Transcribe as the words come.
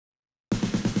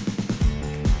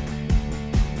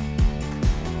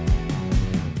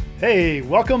Hey,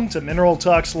 welcome to Mineral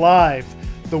Talks Live,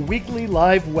 the weekly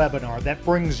live webinar that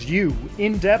brings you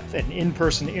in-depth and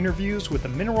in-person interviews with the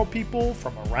mineral people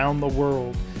from around the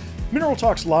world. Mineral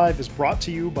Talks Live is brought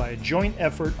to you by a joint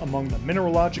effort among the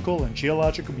Mineralogical and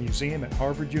Geological Museum at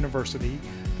Harvard University,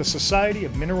 the Society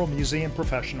of Mineral Museum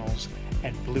Professionals,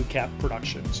 and BlueCap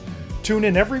Productions. Tune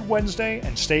in every Wednesday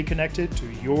and stay connected to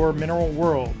your mineral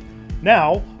world.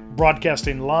 Now,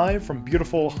 broadcasting live from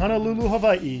beautiful Honolulu,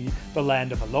 Hawaii, the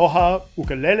land of aloha,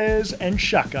 ukuleles, and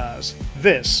shakas,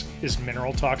 this is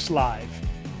Mineral Talks Live.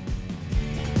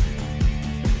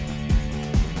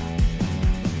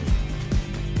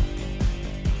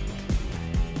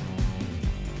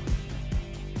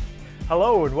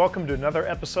 Hello and welcome to another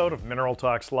episode of Mineral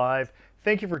Talks Live.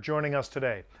 Thank you for joining us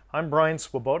today. I'm Brian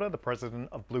Swoboda, the president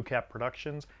of BlueCap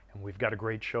Productions, and we've got a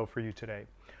great show for you today.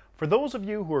 For those of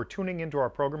you who are tuning into our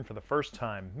program for the first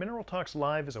time, Mineral Talks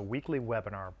Live is a weekly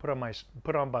webinar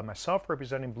put on by myself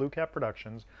representing BlueCap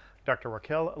Productions, Dr.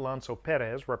 Raquel Alonso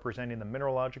Perez representing the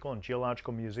Mineralogical and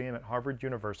Geological Museum at Harvard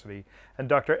University, and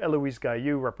Dr. Eloise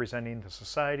Gaillou representing the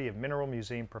Society of Mineral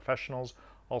Museum Professionals,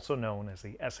 also known as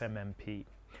the SMMP.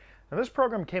 Now, this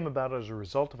program came about as a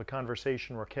result of a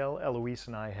conversation Raquel, Eloise,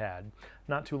 and I had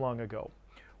not too long ago.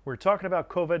 We were talking about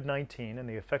COVID-19 and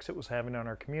the effects it was having on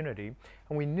our community,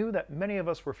 and we knew that many of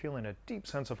us were feeling a deep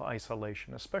sense of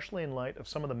isolation, especially in light of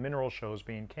some of the mineral shows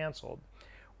being canceled.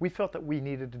 We felt that we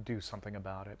needed to do something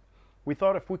about it. We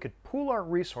thought if we could pool our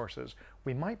resources,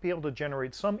 we might be able to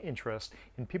generate some interest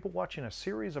in people watching a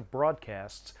series of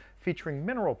broadcasts featuring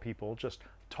mineral people just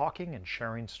talking and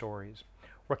sharing stories.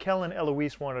 Raquel and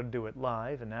Eloise wanted to do it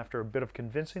live, and after a bit of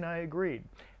convincing, I agreed.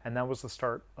 And that was the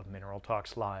start of Mineral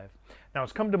Talks Live. Now,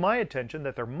 it's come to my attention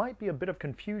that there might be a bit of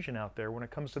confusion out there when it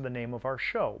comes to the name of our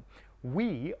show.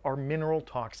 We are Mineral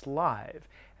Talks Live,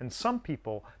 and some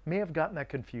people may have gotten that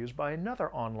confused by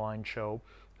another online show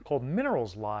called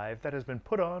Minerals Live that has been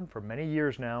put on for many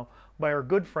years now by our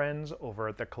good friends over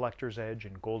at the Collector's Edge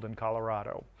in Golden,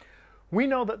 Colorado. We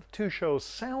know that the two shows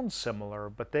sound similar,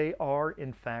 but they are,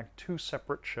 in fact, two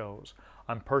separate shows.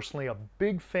 I'm personally a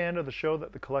big fan of the show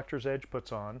that the Collector's Edge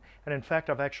puts on, and in fact,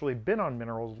 I've actually been on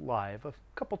Minerals Live a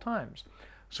couple times.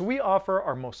 So we offer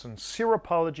our most sincere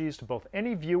apologies to both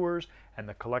any viewers and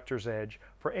the Collector's Edge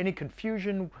for any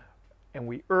confusion, and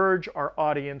we urge our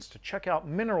audience to check out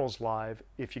Minerals Live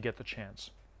if you get the chance.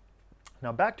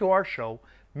 Now back to our show,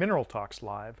 Mineral Talks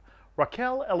Live.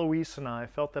 Raquel, Eloise, and I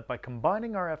felt that by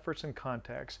combining our efforts and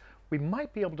contacts, we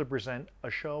might be able to present a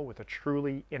show with a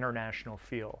truly international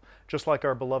feel, just like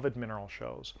our beloved mineral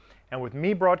shows. And with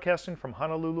me broadcasting from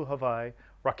Honolulu, Hawaii,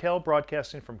 Raquel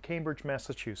broadcasting from Cambridge,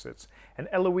 Massachusetts, and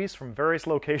Eloise from various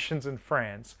locations in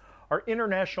France, our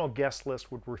international guest list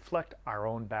would reflect our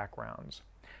own backgrounds.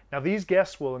 Now, these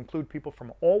guests will include people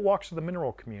from all walks of the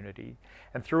mineral community,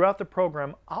 and throughout the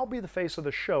program, I'll be the face of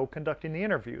the show conducting the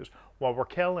interviews, while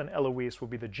Raquel and Eloise will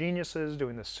be the geniuses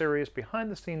doing the serious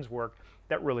behind-the-scenes work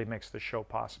that really makes the show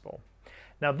possible.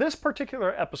 Now, this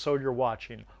particular episode you're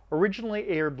watching originally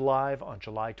aired live on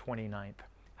July 29th.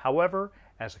 However,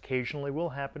 as occasionally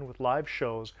will happen with live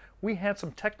shows, we had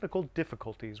some technical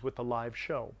difficulties with the live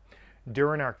show.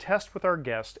 During our test with our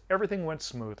guest, everything went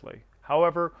smoothly.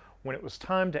 However, when it was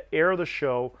time to air the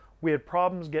show, we had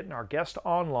problems getting our guest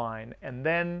online, and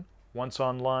then, once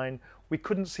online, we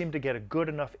couldn't seem to get a good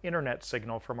enough internet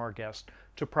signal from our guest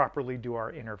to properly do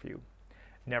our interview.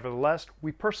 Nevertheless,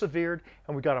 we persevered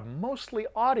and we got a mostly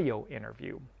audio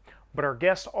interview. But our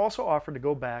guest also offered to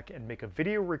go back and make a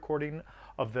video recording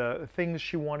of the things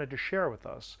she wanted to share with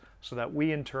us so that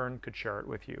we in turn could share it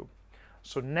with you.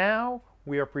 So now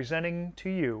we are presenting to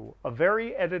you a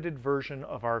very edited version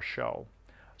of our show.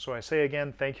 So I say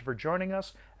again, thank you for joining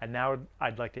us, and now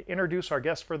I'd like to introduce our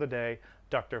guest for the day,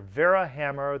 Dr. Vera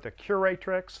Hammer, the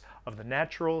Curatrix of the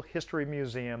Natural History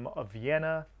Museum of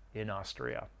Vienna in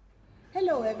Austria.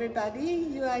 Hello everybody,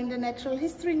 you are in the Natural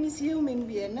History Museum in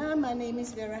Vienna. My name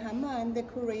is Vera Hammer, I'm the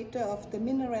curator of the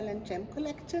Mineral and Gem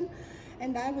Collection,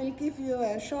 and I will give you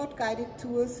a short guided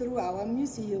tour through our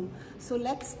museum. So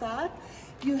let's start.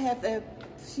 You have a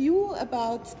view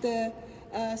about the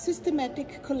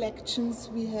systematic collections.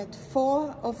 We had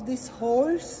 4 of these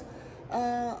halls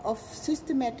of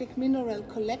systematic mineral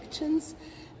collections,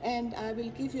 and I will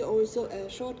give you also a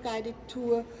short guided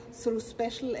tour through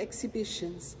special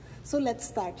exhibitions. So let's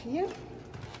start here.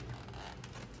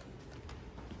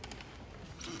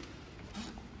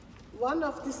 One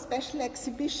of the special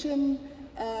exhibition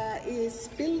is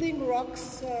building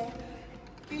rocks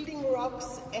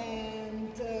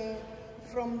and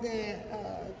from the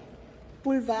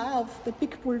boulevard, the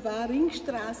big boulevard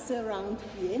Ringstraße around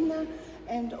Vienna,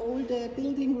 and all the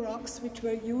building rocks which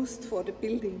were used for the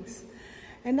buildings.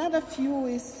 Another view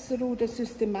is through the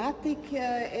systematic.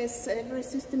 As every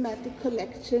systematic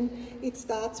collection, it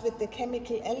starts with the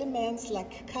chemical elements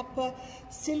like copper,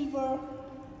 silver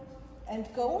and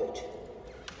gold.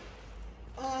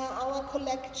 Our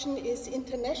collection is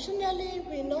internationally.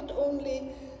 We not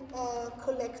only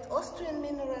collect Austrian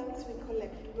minerals, we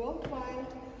collect worldwide.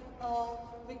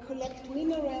 We collect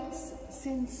minerals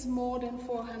since more than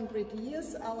 400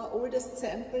 years. Our oldest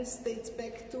samples dates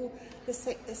back to the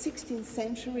 16th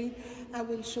century. I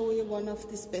will show you one of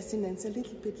the specimens a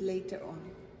little bit later on.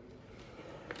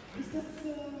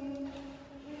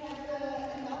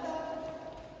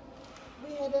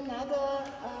 We had another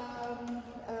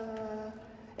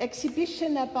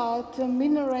exhibition about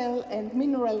mineral and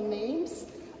mineral names.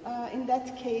 In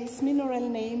that case, mineral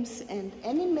names and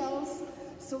animals.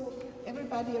 So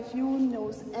everybody of you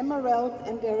knows emerald,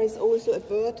 and there is also a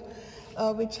bird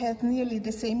which has nearly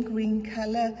the same green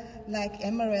color like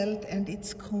emerald, and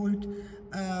it's called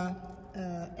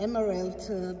emerald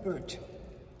bird.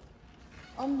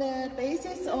 On the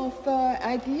basis of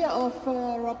idea of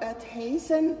Robert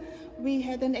Hazen, we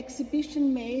had an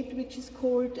exhibition made which is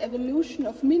called Evolution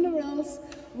of Minerals,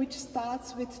 which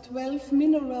starts with 12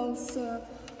 minerals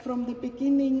from the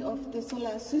beginning of the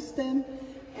solar system,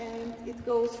 and it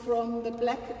goes from the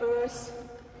black earth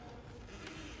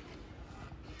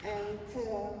and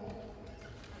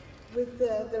with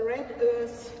the red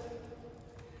earth,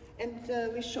 and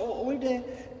we show all the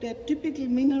typical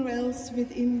minerals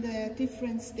within the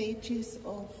different stages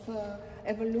of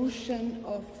evolution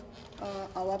of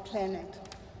our planet.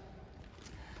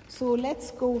 So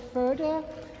let's go further,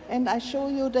 and I show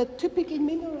you the typical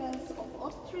minerals of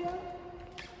Austria.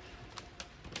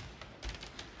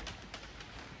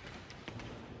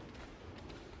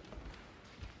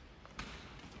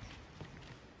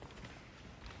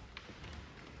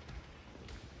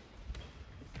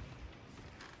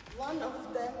 One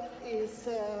of them is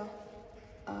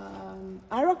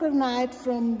aragonite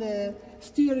from the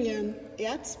Styrian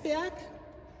Erzberg,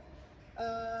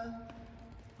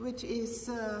 which is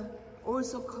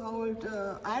also called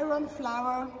iron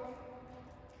flower.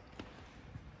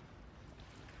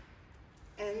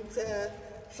 And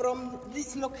from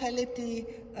this locality,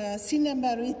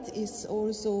 cinnabarit is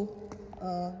also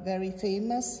very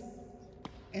famous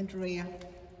and rare.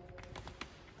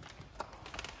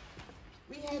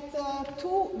 We had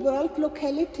two world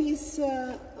localities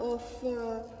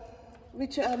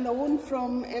which are known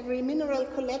from every mineral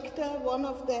collector. One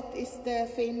of that is the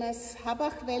famous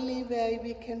Habach Valley, where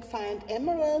we can find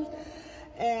emerald,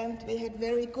 and we had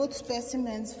very good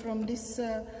specimens from this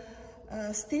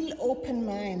still open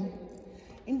mine.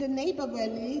 In the neighbor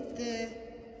valley, the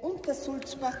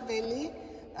Untersulzbach Valley,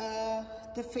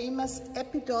 the famous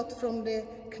epidot from the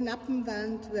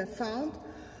Knappenwand were found,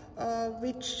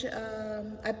 which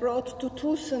I brought to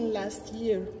Tucson last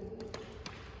year.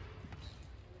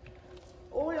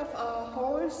 All of our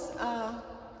halls are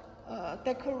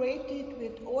decorated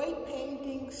with oil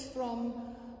paintings from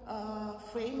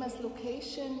famous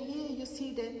location. Here you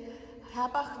see the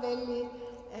Habach Valley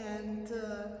and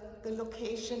the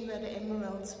location where the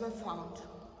emeralds were found.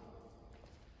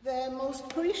 The most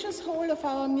precious hall of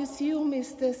our museum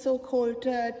is the so-called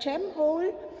gem hall.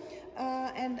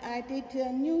 And I did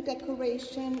a new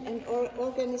decoration and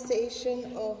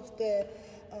organization of the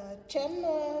gem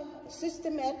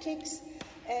systematics.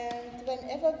 And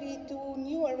whenever we do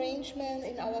new arrangement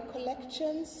in our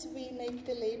collections, we make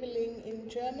the labeling in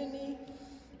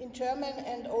German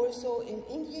and also in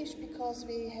English, because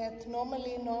we had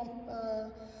normally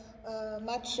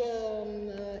much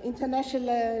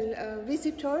international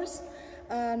visitors.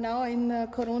 Now in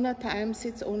Corona times,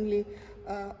 it's only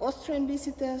Austrian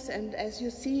visitors, and as you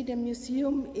see, the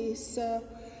museum is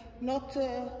not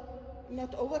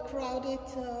overcrowded.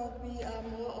 We are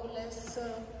more or less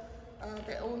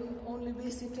the only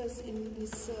visitors in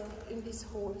these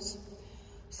halls.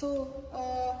 So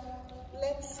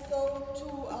let's go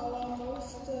to our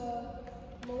most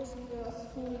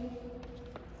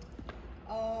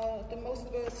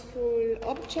worthwhile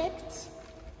objects.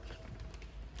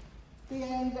 They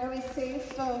are in very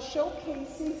safe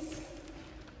showcases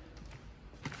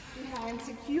behind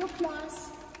secure glass.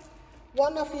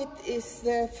 One of it is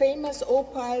the famous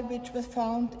opal, which was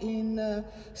found in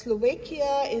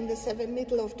Slovakia in the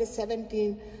middle of the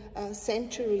 17th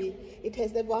century. It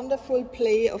has a wonderful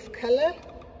play of color.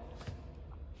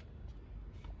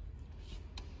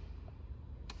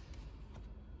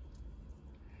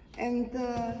 And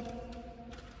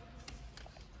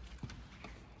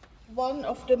one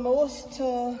of the most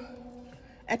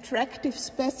attractive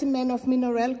specimen of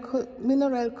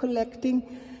mineral collecting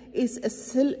is a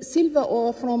silver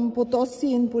ore from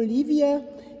Potosi in Bolivia.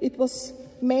 It was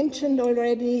mentioned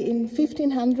already in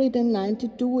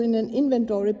 1592 in an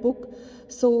inventory book,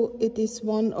 so it is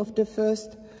one of the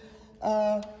first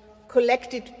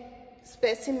collected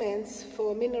specimens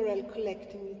for mineral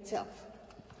collecting itself.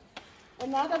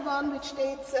 Another one which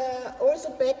dates also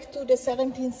back to the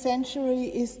 17th century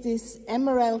is this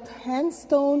emerald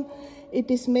handstone.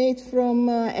 It is made from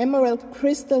emerald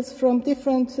crystals from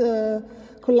different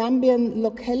Colombian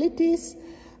localities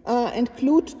and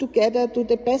glued together to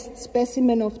the best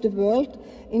specimen of the world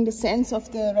in the sense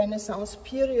of the Renaissance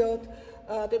period.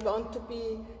 They want to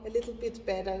be a little bit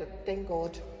better than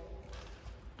God.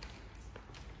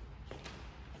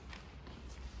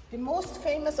 The most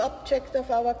famous object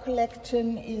of our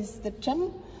collection is the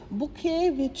gem bouquet,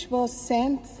 which was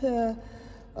sent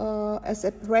as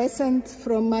a present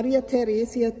from Maria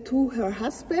Theresia to her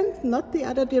husband, not the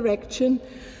other direction.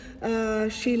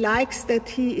 She likes that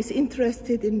he is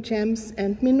interested in gems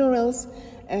and minerals,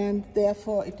 and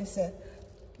therefore it is a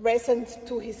present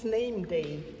to his name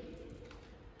day.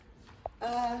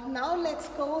 Now let's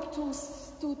go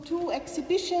to two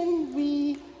exhibitions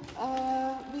we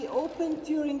opened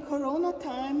during Corona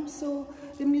time. So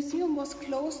the museum was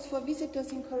closed for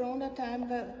visitors in Corona time,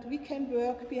 but we can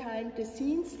work behind the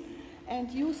scenes and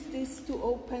use this to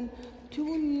open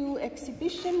two new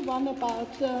exhibitions, one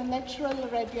about natural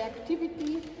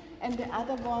radioactivity and the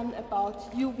other one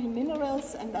about UV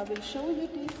minerals, and I will show you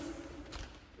this.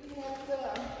 We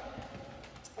have,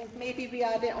 and maybe we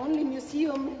are the only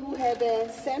museum who had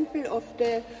a sample of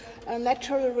the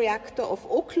natural reactor of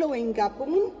Oklo in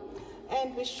Gabon,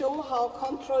 and we show how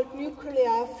controlled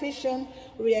nuclear fission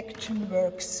reaction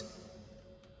works.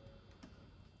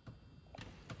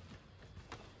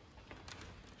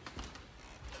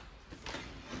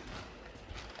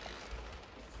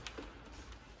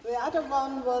 The other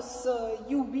one was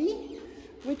UV,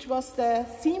 which was the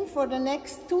theme for the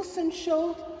next Tucson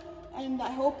show, and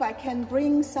I hope I can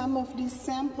bring some of these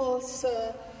samples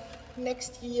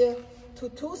next year to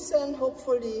Tucson.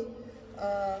 Hopefully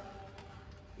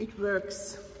it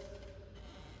works.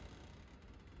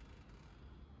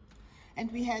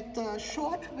 And we had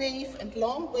short wave and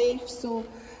long wave, so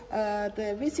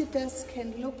the visitors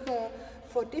can look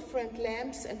for different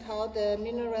lamps and how the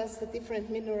minerals, the different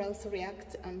minerals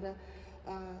react under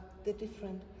the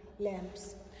different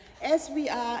lamps. As we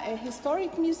are a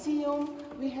historic museum,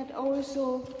 we had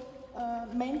also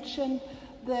mentioned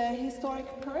the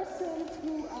historic persons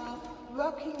who are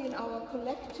working in our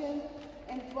collection,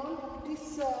 and one of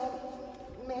these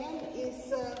men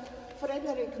is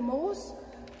Frederick Moos.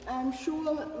 I'm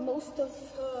sure most of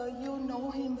you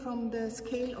know him from the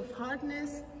scale of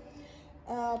hardness,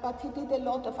 but he did a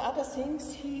lot of other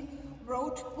things. He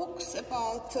wrote books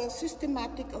about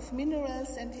systematic of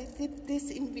minerals, and he did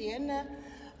this in Vienna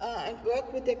and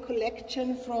worked with a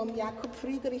collection from Jakob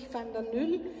Friedrich van der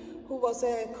Nüll, who was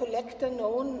a collector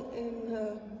known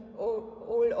in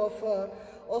all of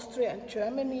Austria and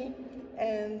Germany.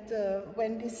 And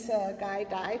when this guy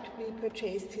died, we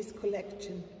purchased his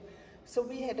collection. So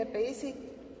we had a basic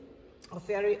of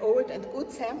very old and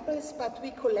good samples, but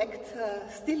we collect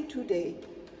still today.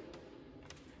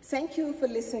 Thank you for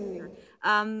listening.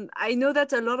 I know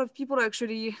that a lot of people are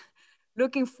actually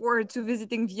looking forward to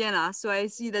visiting Vienna. So I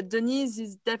see that Denise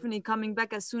is definitely coming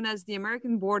back as soon as the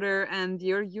American border and the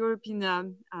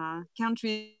European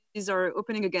countries are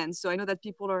opening again. So I know that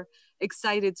people are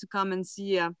excited to come and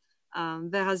see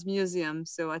Vera's museum.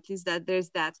 So at least that there's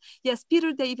that. Yes,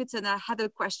 Peter Davidson, I had a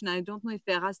question. I don't know if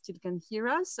Vera still can hear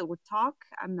us or talk.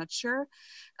 I'm not sure.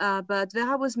 But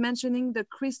Vera was mentioning the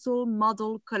crystal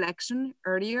model collection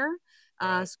earlier.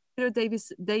 Right. So Peter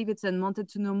Davidson wanted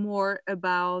to know more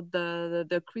about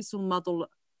the crystal model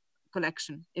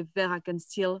collection, if Vera can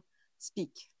still speak.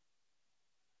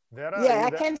 Vera, yeah, I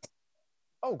can.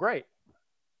 Oh, great.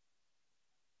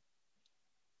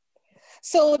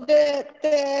 So the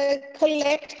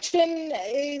collection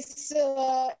is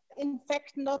in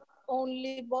fact not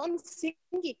only one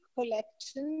single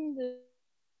collection.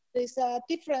 These are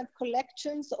different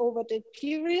collections over the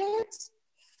periods.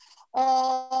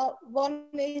 One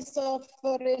is of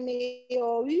René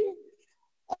Oü,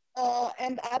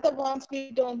 and other ones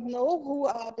we don't know who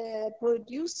are the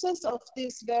producers of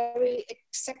these very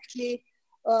exactly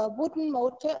wooden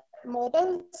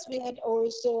models. We had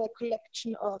also a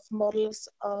collection of models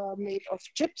made of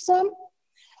gypsum,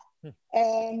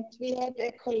 and we had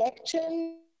a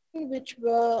collection which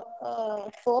were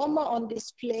former on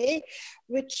display,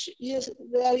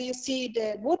 where you see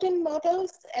the wooden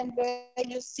models and where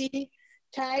you see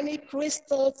tiny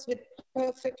crystals with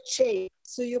perfect shape.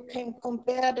 So you can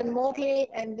compare the model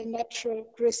and the natural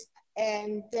crystal.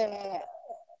 And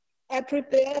I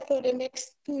prepared for the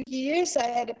next 2 years. I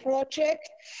had a project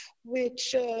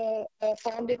which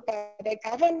funded by the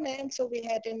government, so we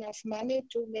had enough money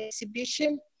to make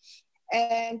exhibition,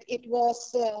 and it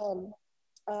was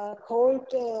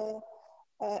called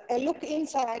A Look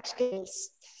Inside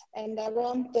Skills. And I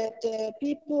want that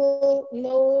people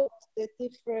know the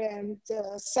different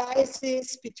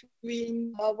sizes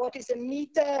between what is a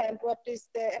meter and what is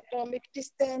the atomic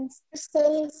distance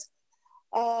crystals.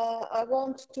 I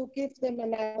want to give them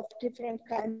an idea of different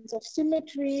kinds of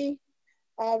symmetry.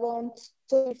 I want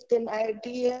to give them an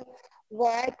idea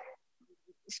why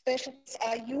specials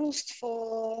are used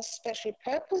for special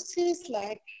purposes,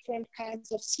 like different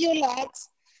kinds of zeolites.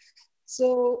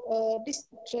 So this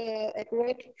a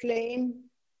great claim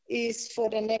is for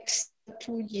the next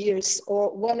 2 years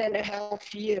or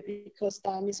 1.5 years, because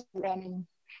time is running.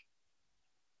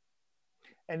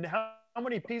 And how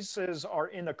many pieces are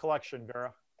in the collection,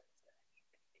 Vera?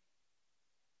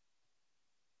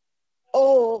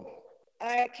 Oh,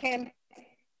 I can't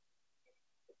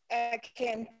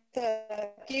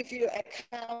give you a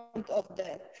count of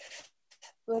that.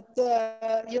 But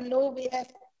you know, we have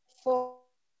four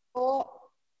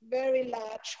very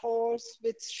large halls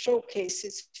with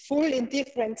showcases, full in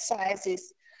different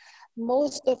sizes.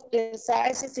 Most of the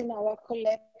sizes in our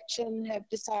collection have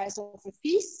the size of a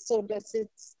feast, so that's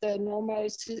it's the normal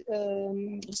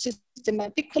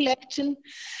systematic collection.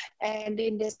 And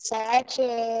in the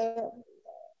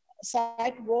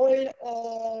side wall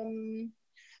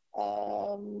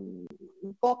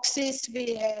boxes,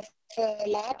 we have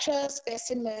larger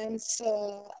specimens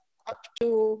up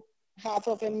to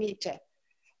 1/2 meter.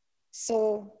 So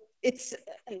it's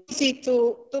easy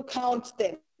to count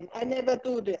them. I never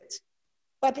do that,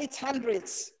 but it's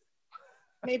hundreds,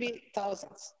 maybe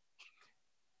thousands.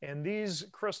 And these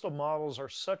crystal models are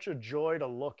such a joy to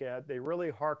look at. They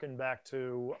really harken back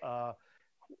to, I'm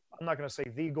not going to say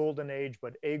the golden age,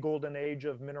 but a golden age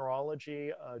of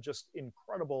mineralogy. Just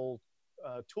incredible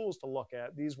tools to look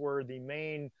at. These were the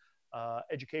main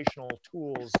educational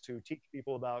tools to teach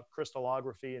people about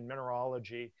crystallography and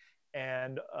mineralogy.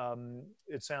 And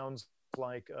it sounds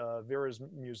like Vera's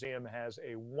museum has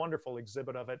a wonderful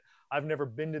exhibit of it. I've never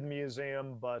been to the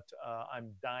museum, but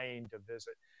I'm dying to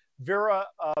visit. Vera,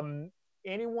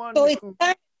 anyone so it's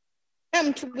time to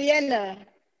come to Vienna.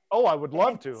 Oh, I would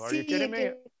love to. Are you kidding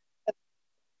me?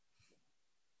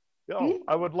 Oh,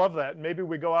 I would love that. Maybe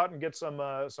we go out and get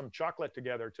some chocolate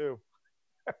together too.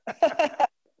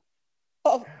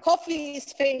 Oh, coffee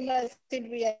is famous in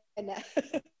Vienna.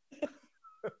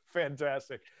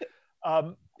 Fantastic.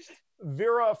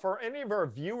 Vera, for any of our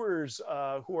viewers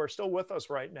who are still with us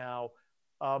right now,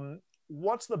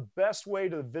 what's the best way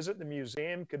to visit the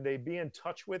museum? Could they be in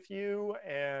touch with you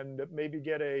and maybe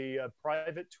get a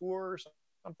private tour or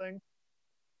something?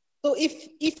 So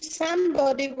if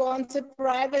somebody wants a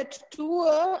private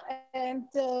tour, and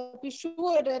be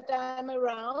sure that I'm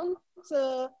around,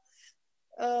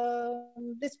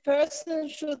 this person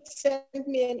should send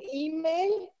me an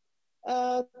email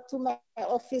to my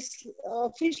official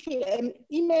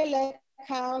email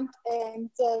account, and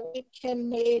we can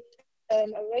make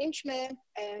an arrangement,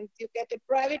 and you get a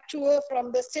private tour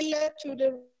from the cellar to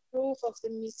the roof of the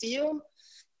museum.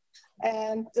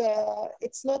 And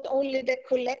it's not only the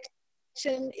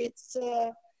collection, it's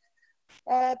the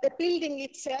building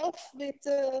itself.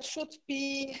 It should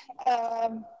be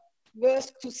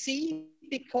worth to see,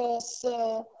 because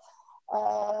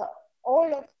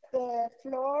all of the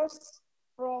floors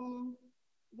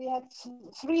we had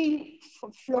 3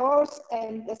 floors,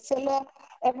 and the cellar,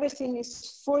 everything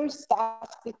is full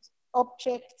stuffed with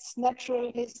objects,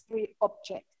 natural history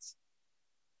objects.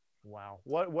 Wow,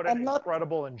 what an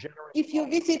incredible and generous. If you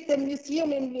visit the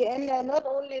museum in Vienna, not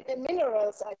only the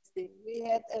minerals, I think, we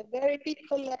had a very big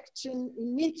collection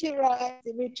in meteorites,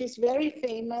 which is very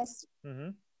famous.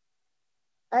 Mm-hmm.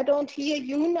 I don't hear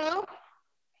you now.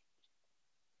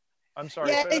 I'm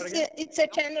sorry. Yeah, it's a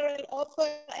general offer,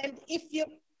 and if you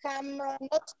come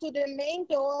not to the main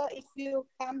door, if you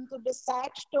come to the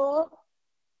side door,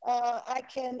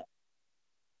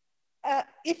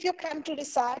 if you come to the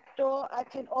side door, I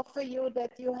can offer you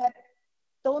that you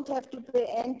don't have to pay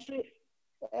entry,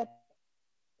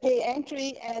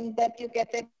 and that you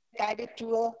get a guided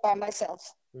tour by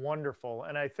myself. Wonderful.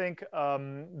 And I think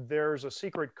there's a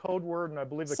secret code word, and I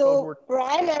believe the code word. So,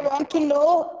 Brian, I want to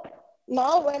know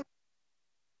now when.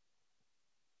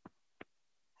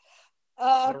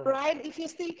 Brian, if you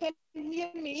still can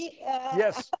hear me,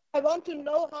 yes. I want to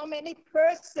know how many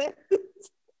persons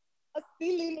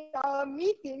still in our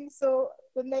meeting. So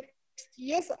the next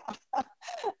years,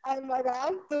 I'm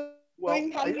around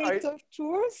doing hundreds of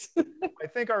tours. I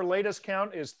think our latest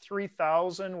count is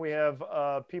 3,000. We have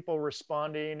people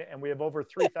responding, and we have over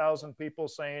 3,000 people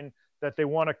saying that they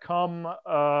want to come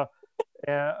within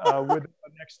the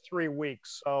next 3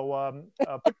 weeks. So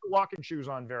put your walking shoes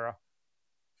on, Vera.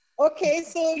 Okay,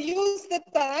 so use the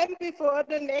time before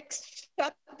the next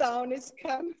shutdown is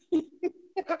coming.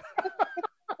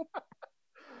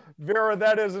 Vera,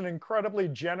 that is an incredibly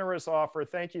generous offer.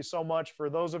 Thank you so much.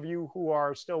 For those of you who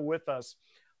are still with us,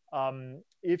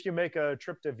 if you make a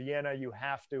trip to Vienna, you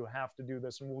have to do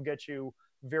this, and we'll get you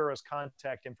Vera's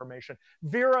contact information.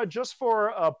 Vera, just for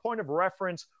a point of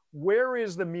reference, where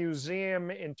is the museum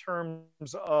in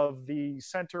terms of the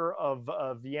center of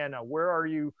Vienna? Where are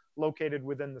you located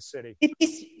within the city? It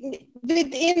is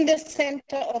within the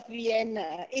center of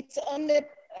Vienna. It's on the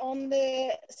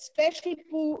special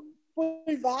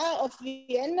boulevard of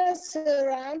Vienna,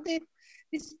 surrounded.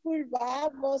 This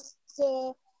boulevard was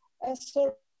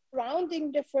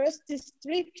surrounding the first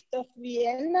district of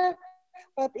Vienna,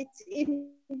 but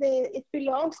it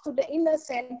belongs to the inner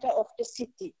center of the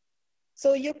city.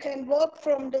 So you can walk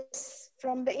from the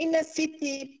inner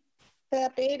city per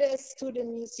Pedes to the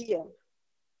museum.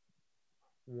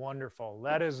 Wonderful.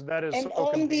 That is. And so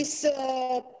on this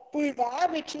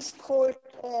boulevard, which is called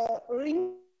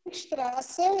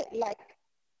Ringstrasse, like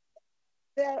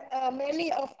there are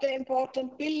many of the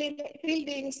important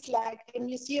buildings, like the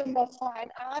Museum of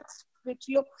Fine Arts, which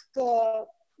look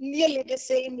nearly the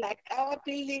same like our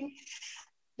building.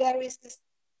 There is the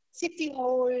City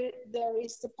Hall, there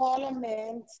is the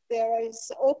Parliament, there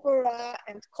is Opera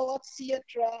and Court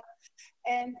Theatre,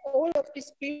 and all of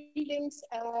these buildings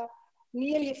are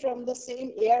nearly from the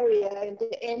same area in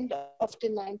the end of the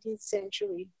 19th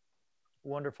century.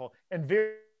 Wonderful. And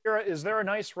Vera, is there a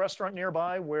nice restaurant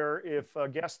nearby where if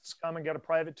guests come and get a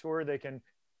private tour, they can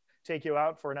take you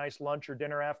out for a nice lunch or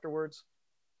dinner afterwards?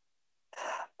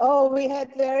 Oh, we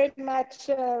had very much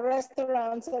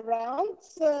restaurants around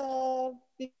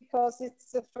because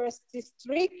it's the first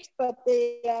district, but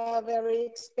they are very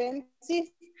expensive.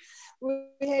 We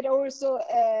had also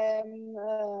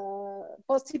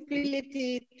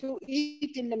possibility to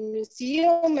eat in the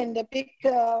museum in the big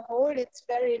hall. It's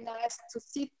very nice to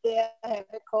sit there, have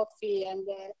a coffee and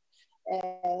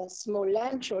a small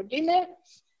lunch or dinner.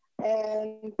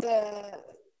 And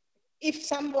if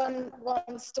someone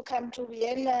wants to come to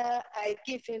Vienna, I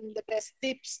give him the best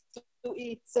tips to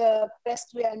eat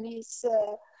best Viennese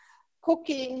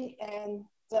cooking, and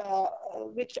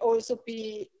which also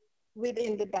be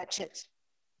within the budget.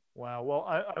 Wow. Well,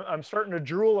 I'm starting to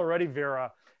drool already,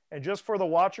 Vera. And just for the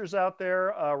watchers out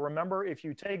there, remember, if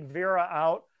you take Vera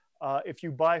out, if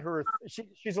you buy her,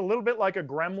 she's a little bit like a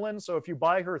gremlin. So if you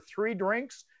buy her 3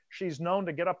 drinks, she's known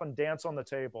to get up and dance on the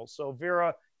table. So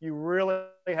Vera, you really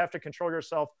have to control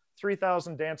yourself.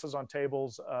 3,000 dances on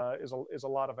tables is a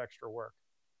lot of extra work.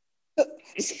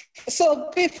 So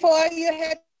before you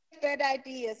had bad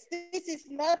ideas, this is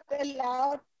not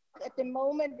allowed at the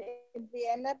moment in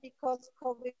Vienna because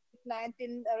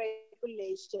COVID-19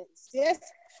 regulations. Yes,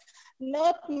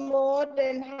 not more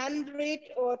than 100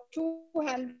 or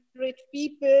 200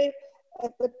 people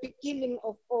at the beginning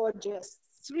of August.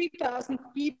 3,000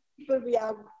 people, we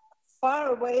are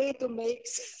far away to make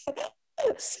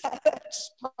such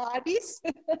parties.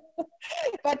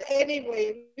 But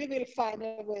anyway, we will find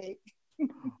a way.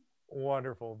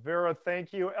 Wonderful. Vera,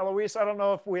 thank you. Eloise, I don't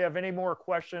know if we have any more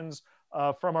questions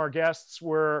from our guests.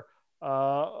 We're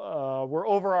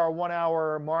over our 1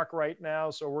 hour mark right now,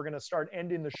 so we're going to start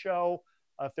ending the show.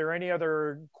 If there are any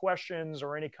other questions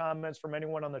or any comments from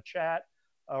anyone on the chat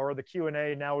or the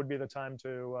Q&A, now would be the time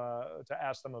to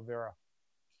ask them of Vera.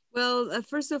 Well,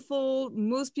 first of all,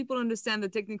 most people understand the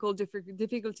technical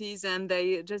difficulties, and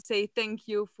they just say thank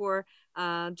you for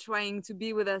trying to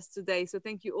be with us today. So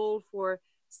thank you all for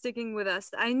sticking with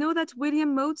us. I know that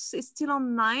William Motes is still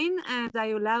online, and I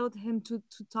allowed him to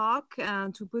talk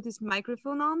and to put his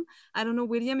microphone on. I don't know,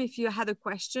 William, if you had a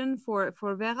question for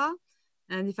Vera,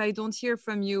 and if I don't hear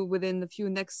from you within a few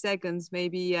next seconds,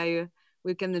 maybe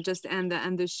we can just end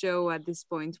the show at this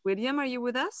point. William, are you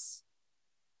with us?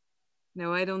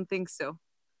 No, I don't think so.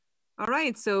 All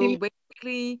right, so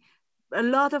basically a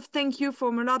lot of thank you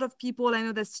from a lot of people. I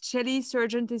know that Shelly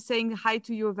Sergeant is saying hi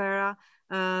to you, Vera.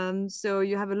 So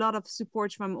you have a lot of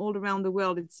support from all around the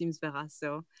world, it seems, Vera.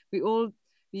 So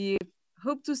we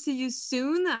hope to see you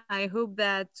soon. I hope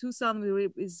that Tucson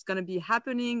is going to be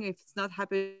happening. If it's not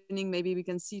happening, maybe we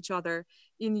can see each other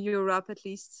in Europe at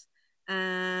least.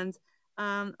 And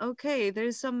okay,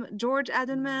 there's some George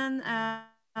Adenman.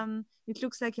 It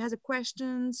looks like he has a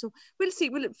question, so we'll see.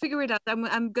 We'll figure it out.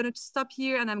 I'm gonna stop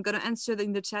here and I'm gonna answer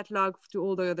in the chat log to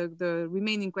all the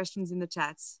remaining questions in the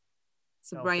chats.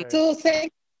 So Okay. Brian. So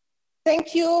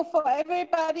thank you for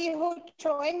everybody who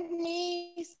joined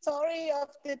me. Sorry of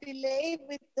the delay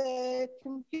with the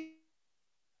computer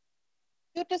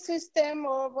system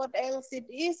or what else it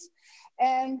is.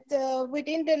 And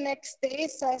within the next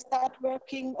days, I start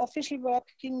official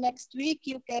working next week.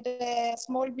 You get a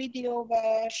small video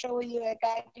where I show you a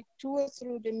guided tour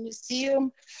through the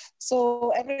museum.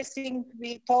 So everything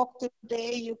we talked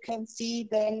today, you can see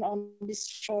then on this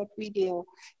short video,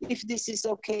 if this is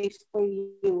okay for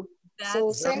you.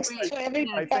 So thanks to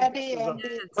everybody, and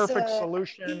it's perfect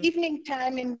solution. Evening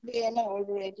time in Vienna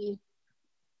already.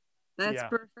 That's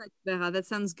perfect, Vera. That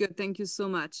sounds good. Thank you so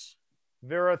much.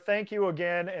 Vera, thank you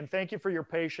again, and thank you for your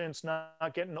patience,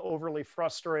 not getting overly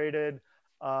frustrated.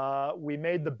 We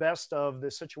made the best of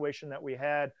the situation that we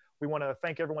had. We want to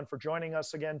thank everyone for joining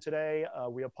us again today.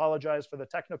 We apologize for the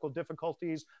technical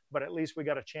difficulties, but at least we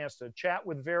got a chance to chat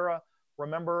with Vera.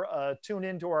 Remember, tune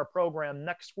into our program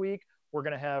next week. We're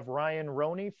going to have Ryan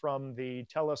Roney from the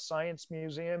TELUS Science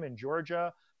Museum in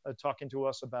Georgia talking to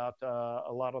us about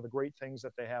a lot of the great things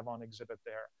that they have on exhibit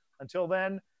there. Until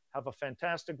then, have a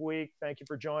fantastic week. Thank you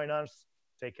for joining us.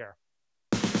 Take care.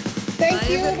 Thank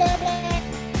you. Bye-bye.